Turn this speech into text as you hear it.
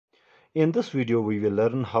In this video, we will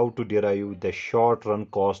learn how to derive the short run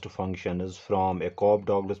cost functions from a Cobb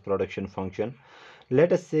Douglas production function.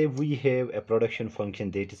 Let us say we have a production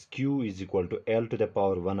function that is Q is equal to L to the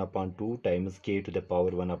power 1 upon 2 times K to the power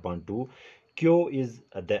 1 upon 2. Q is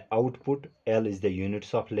the output, L is the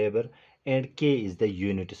units of labor, and K is the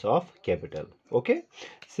units of capital. Okay,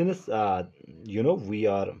 since we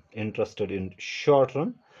are interested in short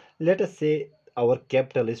run, let us say our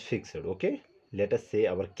capital is fixed. Okay, let us say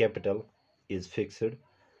our capital is fixed,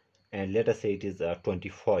 and let us say it is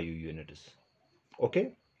 25 units.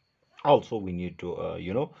 Okay, also we need to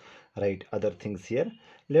write other things here.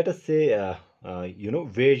 Let us say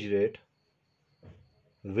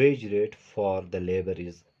wage rate for the labor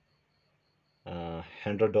is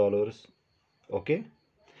 $100. Okay,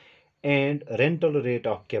 and rental rate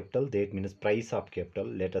of capital, that means price of capital,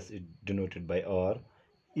 let us denote it by R,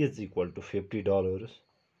 is equal to $50.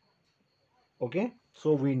 Okay,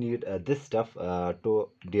 so we need this stuff to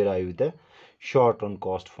derive the short run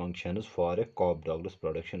cost functions for a Cobb Douglas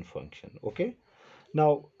production function. Okay,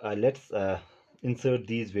 now let's insert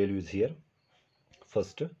these values here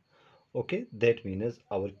first. Okay, that means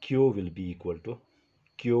our Q will be equal to,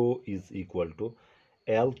 Q is equal to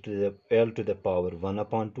L to the power 1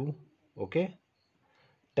 upon 2. Okay,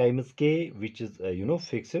 times K, which is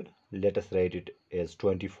fixed. Let us write it as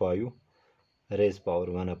 25 raised power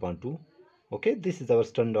 1 upon 2. Okay, this is our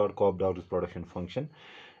standard Cobb Douglas production function,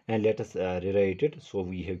 and let us rewrite it. So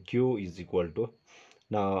we have Q is equal to,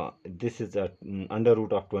 now this is under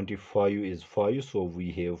root of 25 is 5, so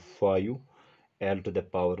we have 5 L to the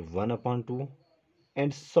power 1 upon 2,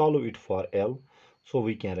 and solve it for L. So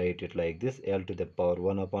we can write it like this: L to the power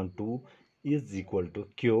 1 upon 2 is equal to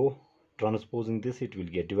Q. Transposing this, it will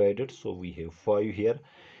get divided, so we have 5 here,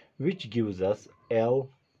 which gives us L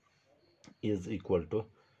is equal to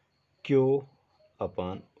Q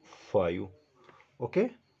upon 5.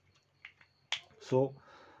 Okay, so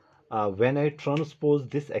when I transpose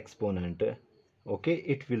this exponent, okay,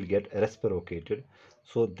 it will get reciprocated,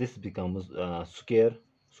 so this becomes square,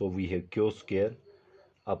 so we have Q square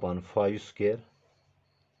upon 5 square.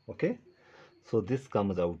 Okay, so this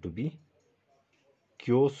comes out to be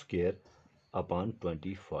Q square upon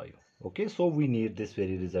 25. Okay, so we need this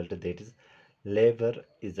very result, that is labor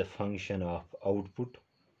is a function of output,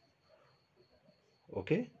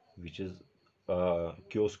 okay, which is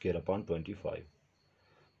Q square upon 25.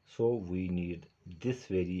 So we need this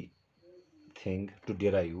very thing to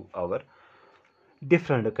derive our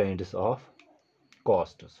different kinds of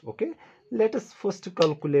costs. Okay, let us first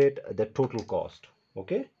calculate the total cost.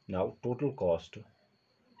 Okay, now total cost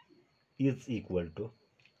is equal to,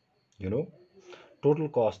 total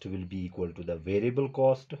cost will be equal to the variable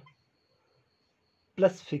cost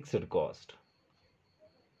plus fixed cost.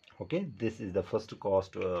 Okay, this is the first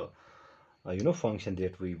cost function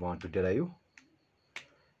that we want to derive.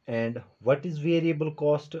 And what is variable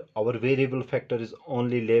cost? Our variable factor is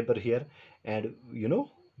only labor here, and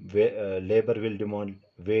labor will demand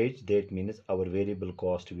wage. That means our variable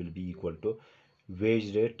cost will be equal to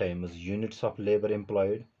wage rate times units of labor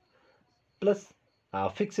employed plus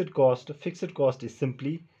fixed cost. Fixed cost is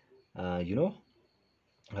simply a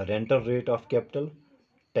rental rate of capital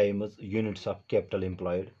times units of capital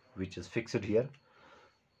employed, which is fixed here.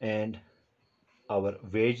 And our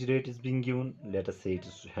wage rate is being given, let us say it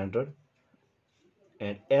is 100,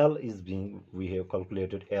 and L is being, we have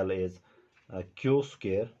calculated L as Q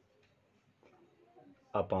square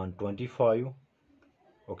upon 25.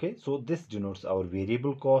 Okay, so this denotes our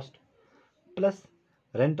variable cost plus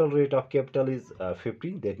rental rate of capital is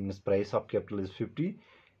 50, that means price of capital is 50,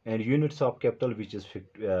 and units of capital, which is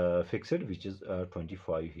fixed, which is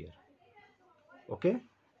 25 here. Okay,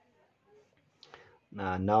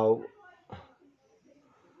 now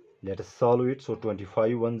let us solve it. So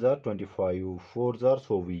 25 ones are 25 fours are,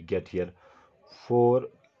 so we get here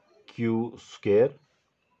 4Q square,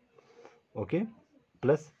 okay,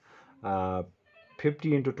 plus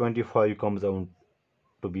 50 into 25 comes out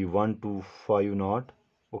to be 125 naught.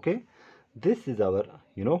 Okay, this is our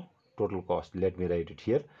total cost. Let me write it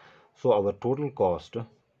here. So our total cost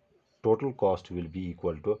will be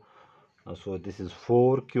equal to so this is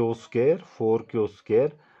 4Q square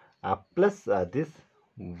plus this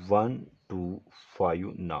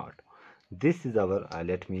 125 naught. This is our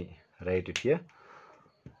let me write it here.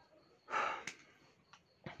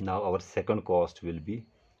 Now our second cost will be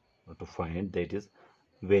to find, that is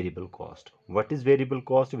variable cost. What is variable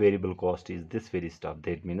cost? Variable cost is this very stuff,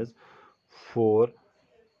 that means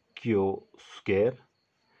 4Q square.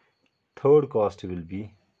 Third cost will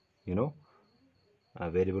be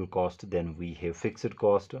variable cost. Then we have fixed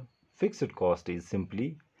cost. Fixed cost is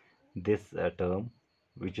simply this term,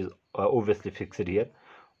 which is obviously fixed here,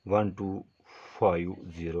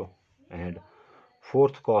 1250. And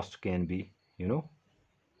fourth cost can be,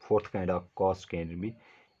 fourth kind of cost can be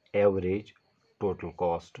average total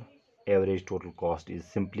cost. Average total cost is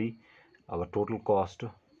simply our total cost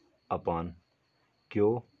upon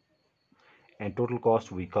Q, and total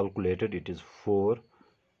cost we calculated, it is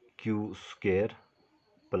 4Q square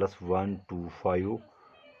plus 1250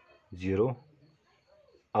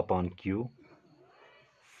 upon Q.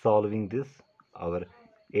 Solving this, our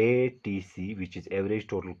ATC, which is average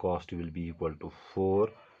total cost, will be equal to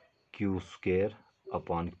 4Q square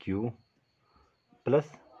upon Q plus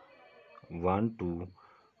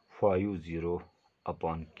 1250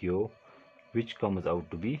 upon Q, which comes out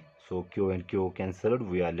to be, so Q and Q cancelled,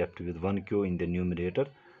 we are left with 1Q in the numerator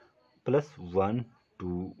plus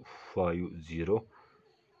 1250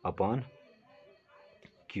 upon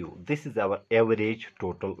Q. This is our average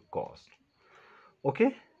total cost.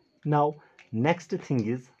 Okay, now next thing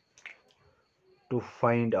is to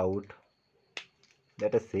find out,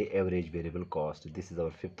 let us say, average variable cost. This is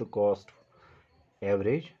our fifth cost,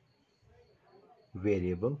 average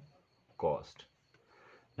variable cost.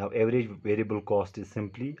 Now average variable cost is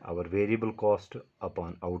simply our variable cost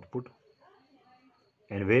upon output,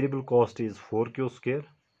 and variable cost is 4Q square.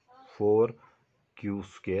 4Q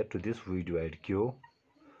square, to this we divide Q,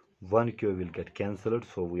 1Q will get cancelled,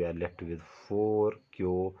 so we are left with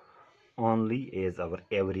 4Q only as our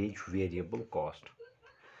average variable cost.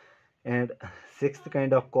 And sixth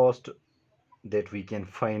kind of cost that we can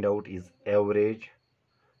find out is average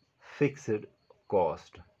fixed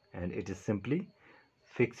cost, and it is simply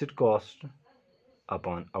fixed cost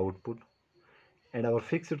upon output, and our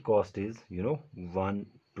fixed cost is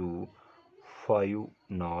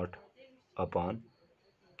 1250 upon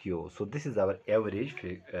Q. So this is our average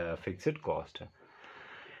fixed cost.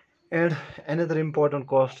 And another important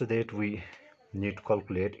cost that we need to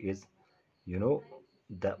calculate is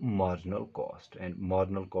the marginal cost, and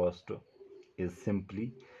marginal cost is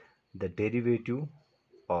simply the derivative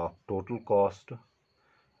of total cost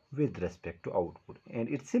with respect to output, and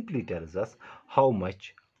it simply tells us how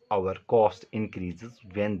much our cost increases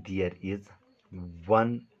when there is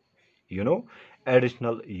one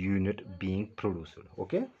additional unit being produced.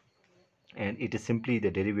 Okay, and it is simply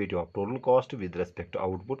the derivative of total cost with respect to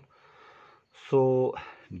output. So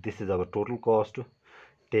this is our total cost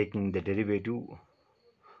taking the derivative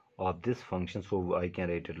of this function, so I can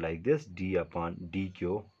write it like this: d upon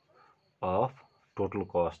dq of total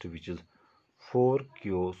cost, which is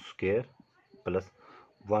 4Q square plus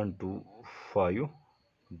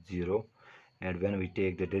 1250, and when we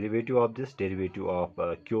take the derivative of this, derivative of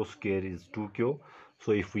Q square is 2Q,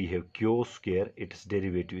 so if we have Q square, its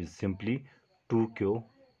derivative is simply 2Q,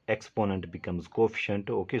 exponent becomes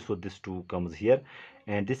coefficient. Okay, so this 2 comes here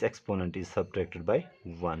and this exponent is subtracted by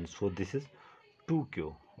 1, so this is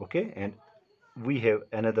 2Q. Okay, and we have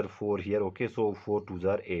another 4 here. Okay, so 4 2s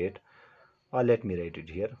are 8, or let me write it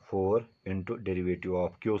here: 4 into derivative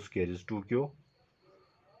of Q square is 2Q.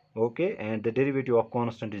 Okay, and the derivative of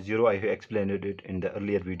constant is 0. I have explained it in the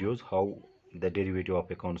earlier videos how the derivative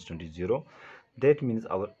of a constant is 0. That means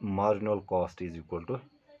our marginal cost is equal to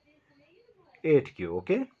 8Q.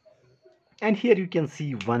 Okay, and here you can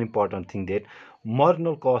see one important thing, that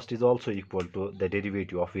marginal cost is also equal to the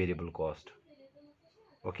derivative of variable cost.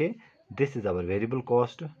 Okay, this is our variable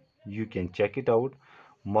cost, you can check it out.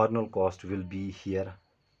 Marginal cost will be here.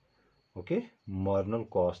 Okay, marginal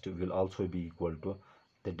cost will also be equal to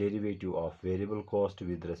the derivative of variable cost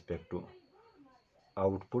with respect to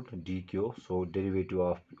output, dq. So derivative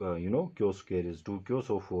of q square is 2q,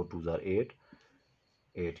 so 4 2s are 8,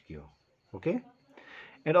 8q. Okay,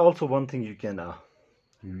 and also one thing you can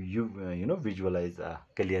visualize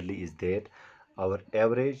clearly is that our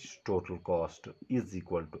average total cost is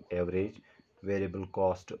equal to average variable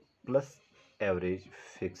cost plus average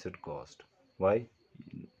fixed cost. Why?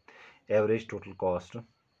 Average total cost,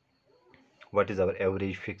 what is our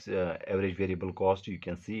average average variable cost? You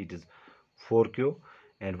can see it is 4Q,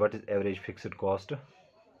 and what is average fixed cost?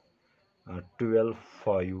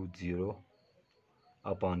 1250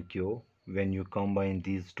 upon Q. When you combine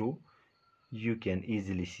these two, you can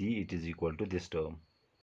easily see it is equal to this term.